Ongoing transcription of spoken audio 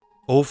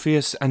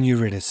Orpheus and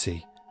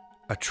Eurydice,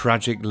 a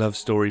tragic love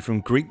story from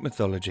Greek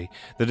mythology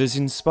that has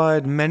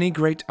inspired many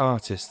great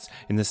artists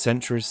in the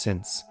centuries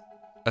since.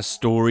 A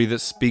story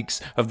that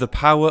speaks of the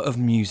power of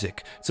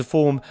music to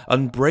form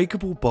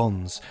unbreakable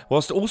bonds,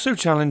 whilst also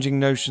challenging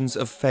notions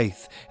of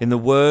faith in the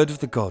word of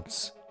the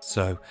gods.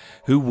 So,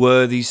 who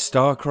were these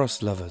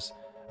star-crossed lovers,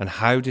 and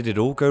how did it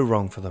all go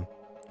wrong for them?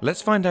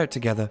 Let's find out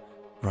together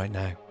right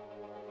now.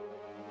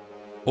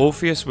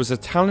 Orpheus was a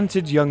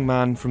talented young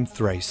man from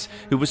Thrace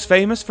who was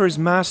famous for his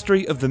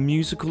mastery of the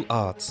musical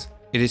arts.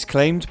 It is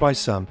claimed by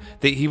some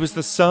that he was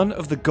the son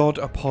of the god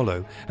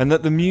Apollo and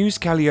that the muse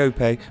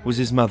Calliope was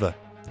his mother.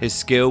 His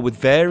skill with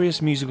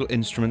various musical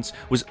instruments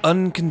was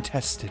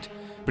uncontested,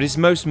 but his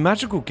most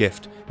magical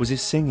gift was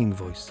his singing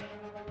voice.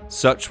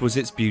 Such was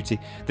its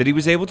beauty that he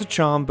was able to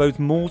charm both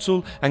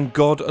mortal and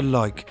god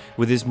alike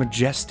with his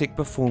majestic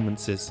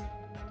performances.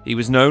 He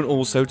was known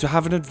also to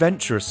have an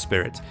adventurous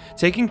spirit,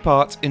 taking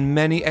part in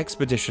many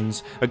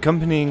expeditions,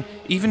 accompanying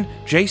even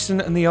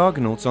Jason and the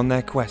Argonauts on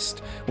their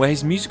quest, where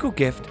his musical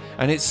gift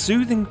and its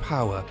soothing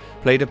power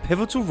played a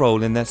pivotal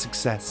role in their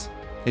success.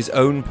 His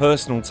own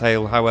personal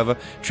tale, however,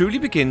 truly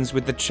begins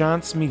with the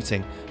chance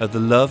meeting of the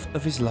love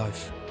of his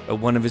life. At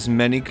one of his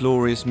many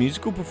glorious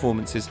musical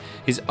performances,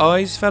 his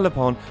eyes fell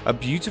upon a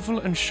beautiful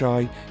and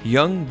shy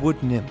young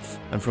wood nymph,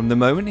 and from the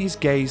moment his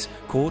gaze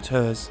caught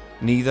hers,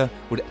 neither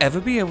would ever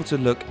be able to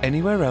look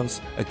anywhere else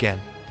again.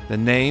 The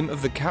name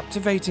of the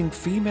captivating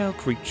female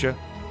creature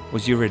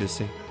was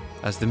Eurydice.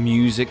 As the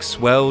music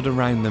swelled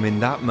around them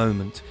in that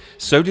moment,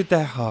 so did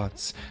their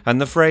hearts,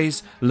 and the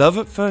phrase "love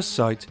at first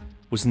sight"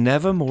 was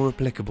never more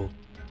applicable.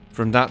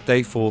 From that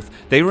day forth,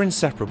 they were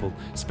inseparable,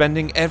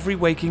 spending every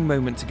waking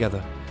moment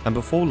together, and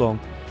before long,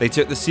 they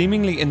took the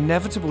seemingly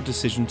inevitable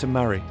decision to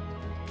marry.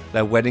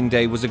 Their wedding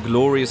day was a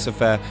glorious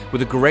affair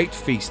with a great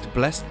feast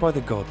blessed by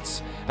the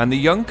gods, and the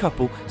young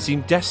couple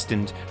seemed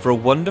destined for a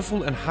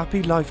wonderful and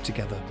happy life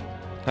together.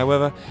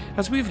 However,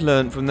 as we've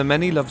learned from the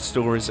many love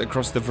stories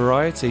across the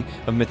variety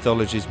of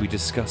mythologies we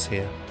discuss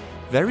here,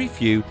 very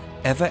few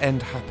ever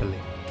end happily,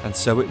 and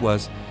so it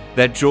was.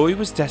 Their joy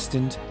was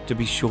destined to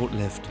be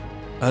short-lived.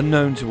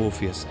 Unknown to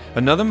Orpheus,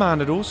 another man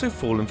had also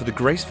fallen for the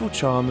graceful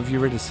charm of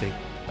Eurydice,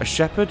 a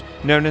shepherd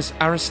known as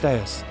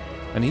Aristaeus,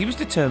 and he was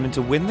determined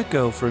to win the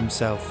girl for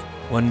himself.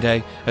 One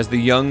day, as the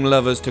young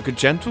lovers took a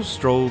gentle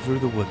stroll through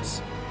the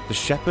woods, the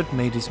shepherd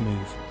made his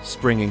move.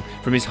 Springing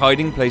from his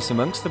hiding place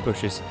amongst the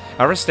bushes,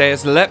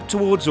 Aristaeus leapt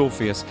towards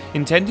Orpheus,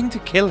 intending to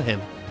kill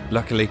him.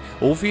 Luckily,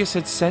 Orpheus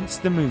had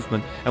sensed the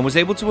movement and was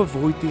able to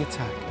avoid the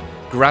attack,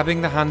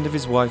 grabbing the hand of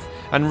his wife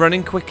and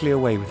running quickly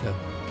away with her.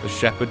 The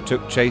shepherd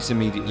took chase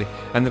immediately,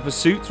 and the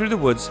pursuit through the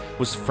woods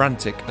was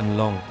frantic and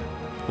long.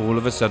 All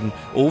of a sudden,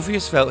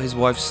 Orpheus felt his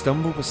wife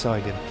stumble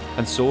beside him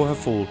and saw her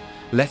fall,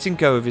 letting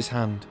go of his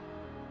hand.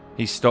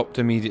 He stopped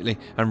immediately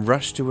and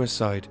rushed to her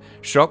side,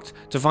 shocked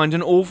to find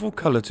an awful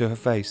colour to her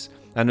face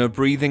and her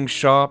breathing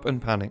sharp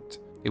and panicked.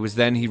 It was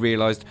then he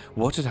realised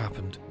what had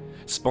happened.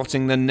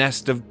 Spotting the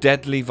nest of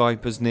deadly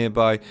vipers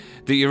nearby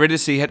that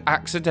Eurydice had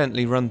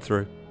accidentally run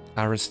through,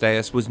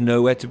 Aristaeus was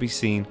nowhere to be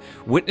seen,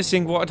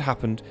 witnessing what had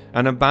happened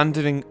and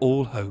abandoning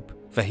all hope.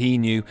 For he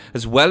knew,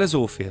 as well as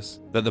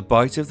Orpheus, that the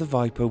bite of the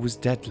viper was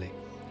deadly,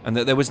 and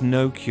that there was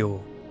no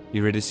cure.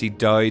 Eurydice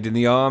died in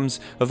the arms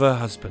of her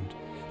husband,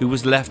 who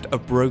was left a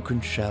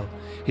broken shell,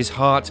 his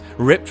heart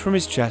ripped from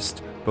his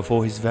chest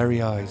before his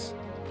very eyes.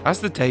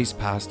 As the days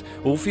passed,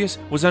 Orpheus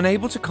was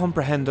unable to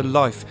comprehend a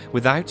life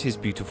without his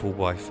beautiful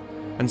wife,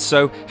 and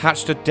so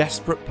hatched a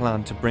desperate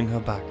plan to bring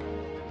her back.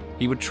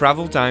 He would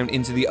travel down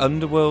into the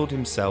underworld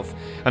himself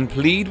and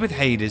plead with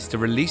Hades to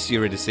release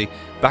Eurydice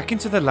back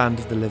into the land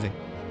of the living.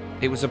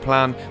 It was a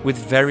plan with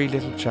very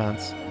little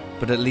chance,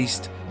 but at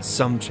least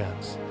some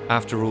chance.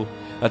 After all,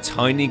 a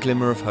tiny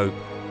glimmer of hope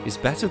is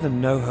better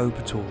than no hope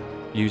at all.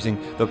 Using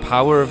the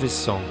power of his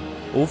song,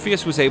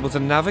 Orpheus was able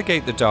to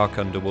navigate the dark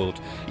underworld,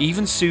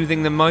 even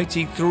soothing the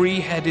mighty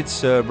three-headed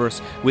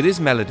Cerberus with his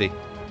melody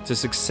to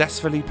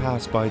successfully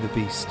pass by the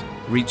beast.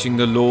 Reaching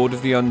the lord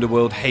of the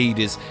underworld,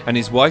 Hades, and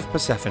his wife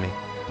Persephone,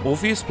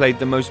 Orpheus played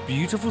the most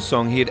beautiful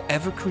song he had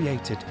ever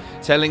created,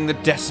 telling the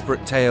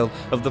desperate tale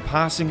of the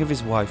passing of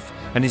his wife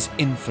and his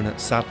infinite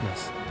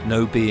sadness.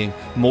 No being,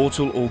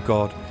 mortal or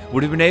god,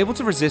 would have been able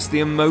to resist the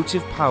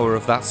emotive power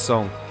of that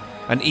song,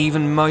 and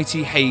even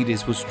mighty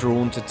Hades was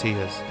drawn to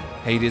tears.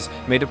 Hades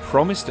made a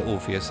promise to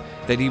Orpheus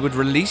that he would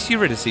release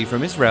Eurydice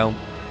from his realm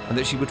and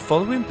that she would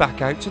follow him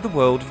back out to the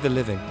world of the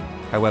living.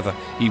 However,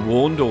 he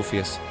warned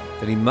Orpheus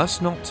that he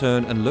must not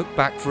turn and look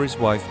back for his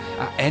wife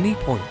at any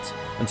point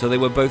until they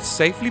were both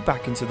safely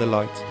back into the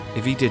light.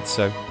 If he did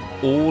so,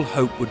 all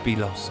hope would be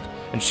lost,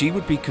 and she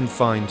would be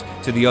confined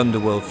to the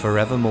underworld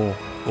forevermore.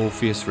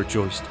 Orpheus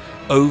rejoiced,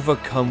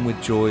 overcome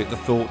with joy at the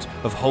thought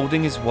of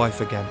holding his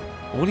wife again.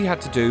 All he had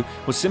to do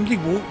was simply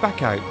walk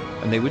back out,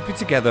 and they would be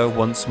together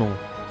once more.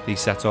 He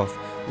set off,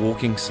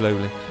 walking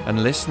slowly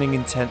and listening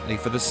intently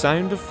for the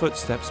sound of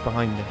footsteps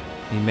behind him.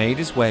 He made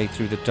his way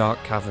through the dark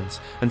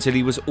caverns until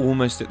he was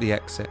almost at the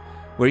exit,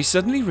 where he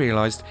suddenly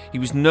realised he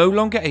was no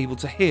longer able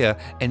to hear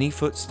any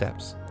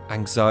footsteps.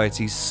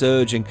 anxiety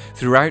surging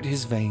throughout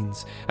his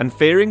veins, and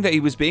fearing that he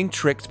was being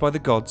tricked by the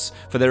gods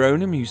for their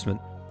own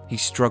amusement, he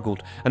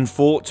struggled and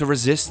fought to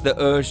resist the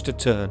urge to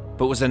turn,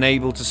 but was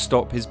unable to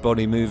stop his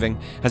body moving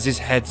as his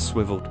head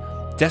swiveled,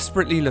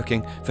 desperately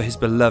looking for his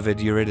beloved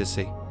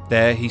Eurydice.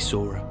 There he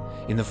saw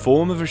her, in the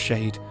form of a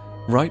shade,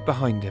 right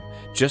behind him,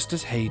 just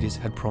as Hades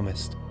had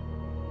promised.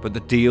 But the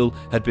deal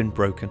had been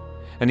broken,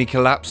 and he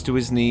collapsed to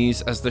his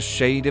knees as the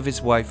shade of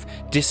his wife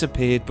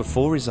disappeared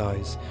before his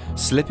eyes,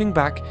 slipping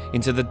back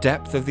into the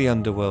depth of the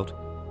underworld,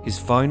 his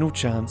final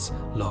chance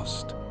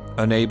lost.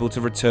 Unable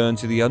to return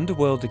to the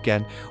underworld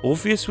again,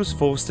 Orpheus was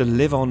forced to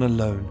live on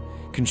alone,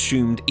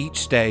 consumed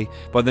each day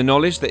by the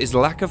knowledge that his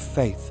lack of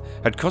faith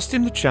had cost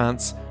him the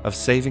chance of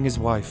saving his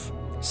wife.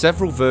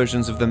 Several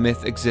versions of the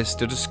myth exist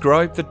to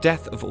describe the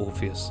death of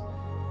Orpheus.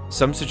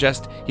 Some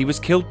suggest he was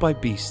killed by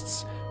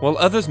beasts, while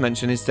others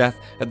mention his death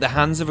at the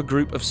hands of a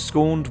group of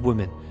scorned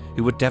women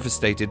who were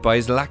devastated by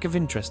his lack of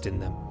interest in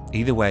them.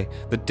 Either way,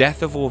 the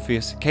death of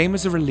Orpheus came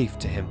as a relief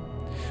to him,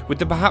 with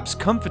the perhaps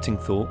comforting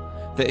thought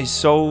that his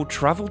soul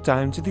travelled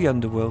down to the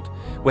underworld,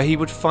 where he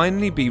would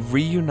finally be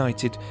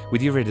reunited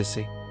with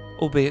Eurydice,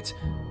 albeit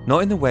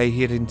not in the way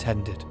he had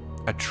intended.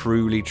 A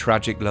truly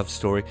tragic love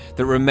story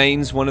that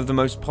remains one of the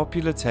most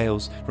popular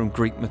tales from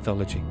Greek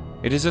mythology.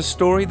 It is a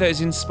story that has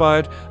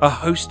inspired a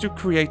host of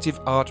creative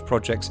art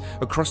projects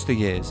across the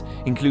years,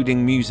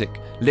 including music,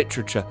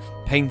 literature,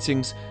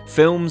 paintings,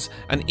 films,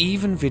 and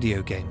even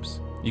video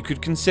games. You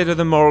could consider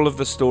the moral of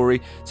the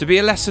story to be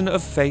a lesson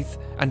of faith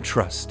and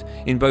trust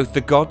in both the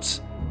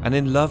gods and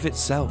in love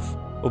itself,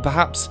 or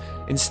perhaps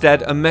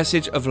instead a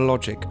message of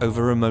logic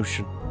over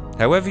emotion.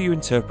 However you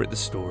interpret the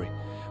story,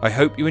 I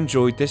hope you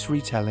enjoyed this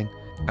retelling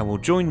and will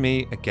join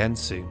me again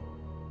soon.